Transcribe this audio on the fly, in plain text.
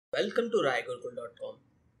Welcome to raigurkul.com.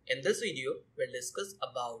 In this video, we'll discuss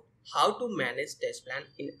about how to manage test plan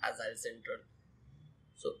in Agile Central.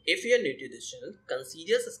 So if you are new to this channel,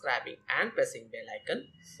 consider subscribing and pressing bell icon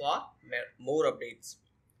for more updates.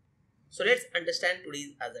 So let's understand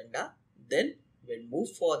today's agenda. Then we'll move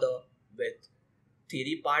further with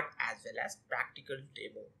theory part as well as practical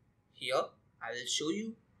demo. Here I will show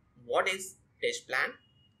you what is test plan,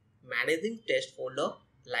 managing test folder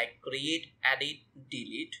like create, edit,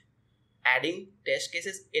 delete, adding test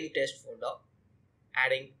cases in test folder,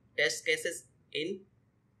 adding test cases in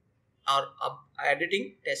or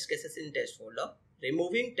editing test cases in test folder,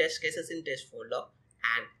 removing test cases in test folder,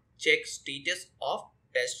 and check status of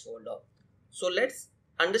test folder. So let's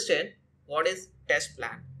understand what is test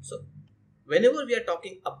plan. So whenever we are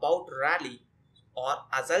talking about Rally or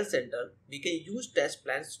Agile Center, we can use test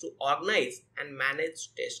plans to organize and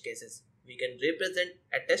manage test cases. We can represent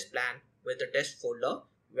a test plan with a test folder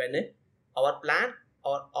when our plan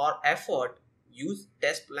or our effort use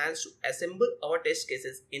test plans to assemble our test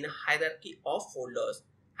cases in a hierarchy of folders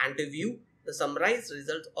and to view the summarized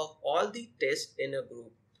results of all the tests in a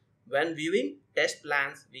group. When viewing test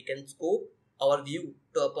plans, we can scope our view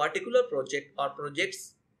to a particular project or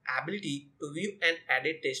project's ability to view and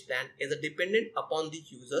edit test plan is dependent upon the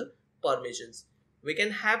user permissions. We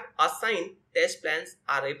can have assigned test plans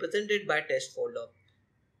are represented by test folder.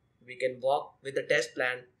 We can work with the test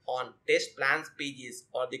plan on test plans pages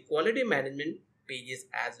or the quality management pages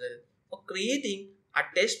as well. For creating a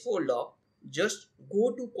test folder, just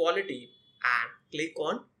go to quality and click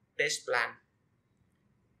on test plan.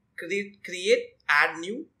 Create add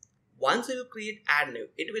new. Once you create add new,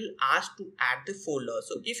 it will ask to add the folder.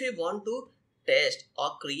 So if you want to test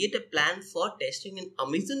or create a plan for testing in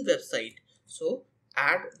Amazon website, so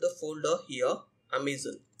add the folder here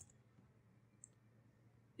Amazon.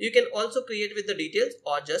 You can also create with the details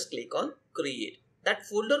or just click on create. That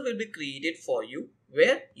folder will be created for you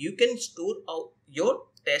where you can store out your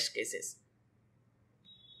test cases.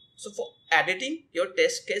 So for editing your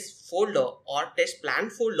test case folder or test plan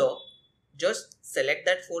folder, just select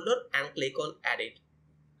that folder and click on edit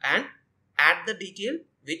and add the detail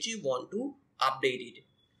which you want to update it.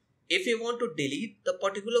 If you want to delete the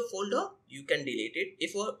particular folder, you can delete it.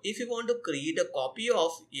 If you want to create a copy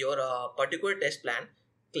of your particular test plan,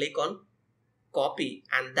 click on copy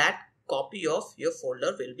and that copy of your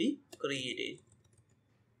folder will be created.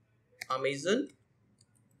 Amazon.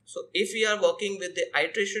 So if we are working with the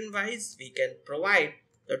iteration wise, we can provide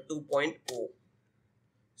the 2.0.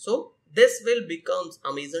 So this will become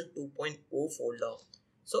Amazon 2.0 folder.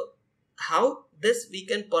 So how this we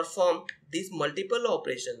can perform these multiple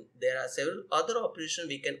operations? There are several other operations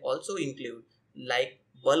we can also include like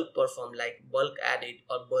bulk perform, like bulk edit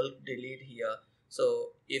or bulk delete here. So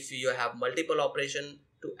if you have multiple operation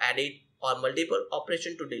to edit or multiple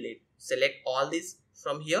operation to delete, select all these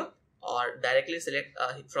from here or directly select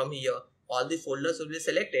from here. All the folders will be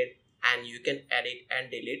selected and you can edit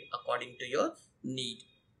and delete according to your need.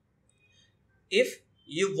 If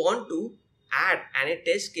you want to add any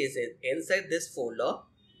test cases inside this folder,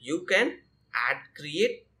 you can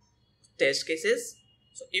create test cases.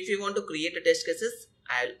 So if you want to create a test cases,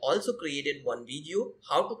 I'll also created one video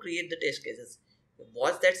how to create the test cases.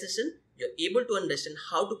 Watch that session, you're able to understand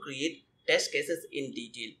how to create test cases in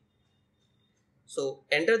detail. So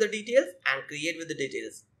enter the details and create with the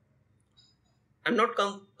details. I'm not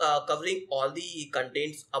covering all the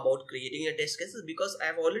contents about creating a test cases because I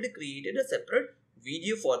have already created a separate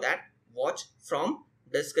video for that. Watch from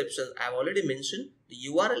description. I have already mentioned the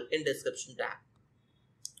URL in description tab.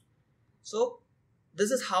 So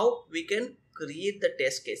this is how we can create the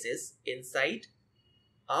test cases inside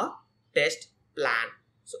a test plan.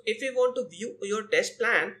 So if you want to view your test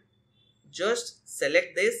plan, just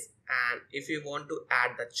select this, and if you want to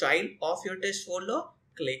add the child of your test folder,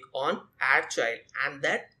 click on add child and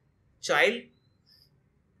that child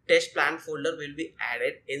test plan folder will be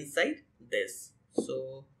added inside this.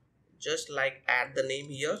 So just like add the name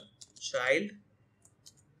here, child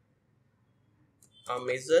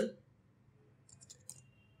Amazon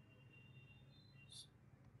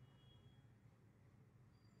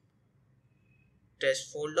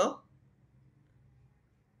test folder,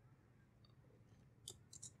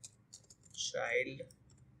 child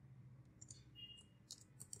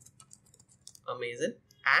Amazon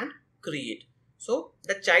and create. So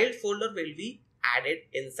the child folder will be added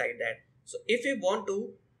inside that. So if you want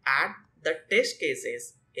to add the test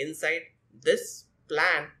cases inside this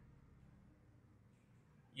plan,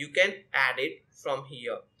 you can add it from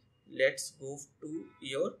here. Let's go to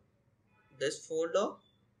your this folder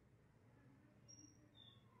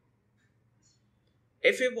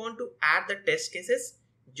if you want to add the test cases,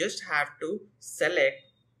 just have to select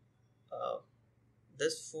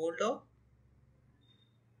this folder,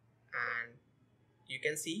 and you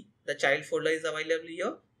can see the child folder is available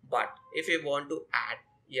here. But if you want to add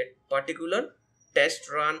a particular test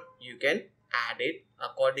run, you can add it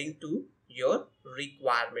according to your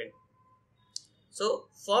requirement. So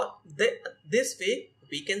for this way,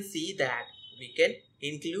 we can see that we can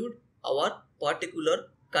include our particular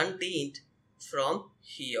content from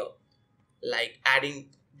here, like adding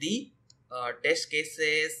the test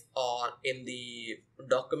cases or in the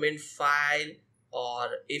document file, or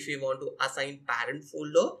if you want to assign parent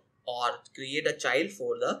folder or create a child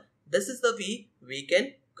folder. This is the way we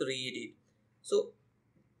can create it. So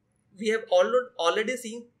we have already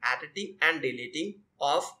seen editing and deleting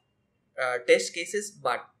of test cases,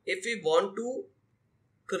 but if we want to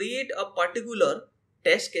create a particular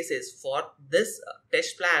test cases for this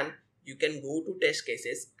test plan, you can go to test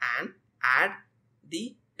cases and add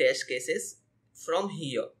the test cases from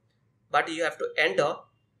here, but you have to enter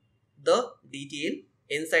the detail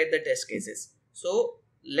inside the test cases. So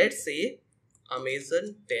let's say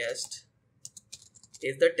Amazon test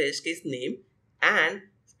is the test case name, and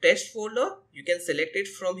test folder you can select it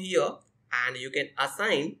from here and you can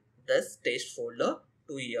assign this test folder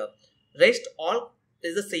to here. Rest all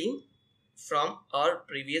is the same from our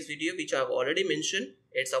previous video which I have already mentioned.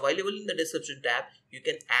 It's available in the description tab. You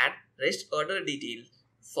can add rest other details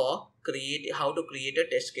for how to create a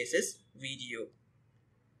test cases video.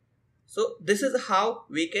 So this is how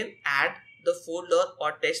we can add the folder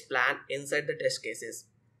or test plan inside the test cases.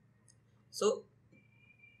 So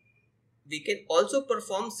we can also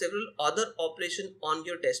perform several other operations on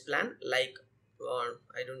your test plan, like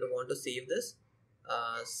I don't want to save this.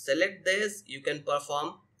 Select this. You can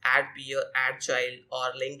perform add peer, add child,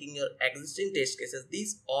 or linking your existing test cases.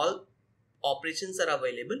 These all operations are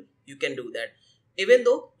available. You can do that. Even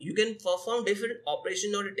though you can perform different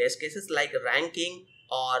operations on the test cases like ranking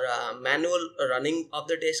or manual running of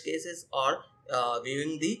the test cases, or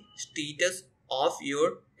viewing the status of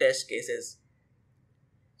your test cases.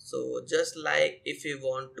 So just like if you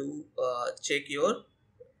want to check your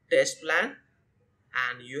test plan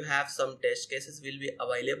and you have some test cases will be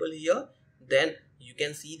available here, then you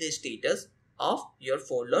can see the status of your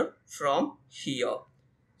folder from here.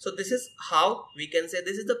 So this is how we can say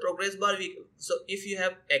this is the progress bar. So if you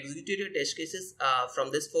have executed your test cases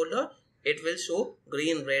from this folder, it will show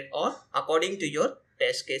green, red, or according to your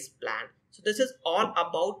test case plan. So this is all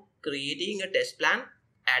about creating a test plan,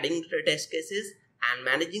 adding the test cases, and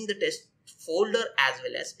managing the test folder as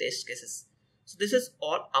well as test cases. So this is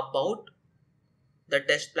all about the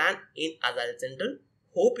test plan in Agile Central.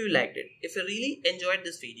 Hope you liked it. If you really enjoyed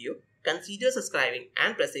this video, consider subscribing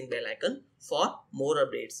and pressing bell icon for more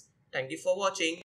updates. Thank you for watching.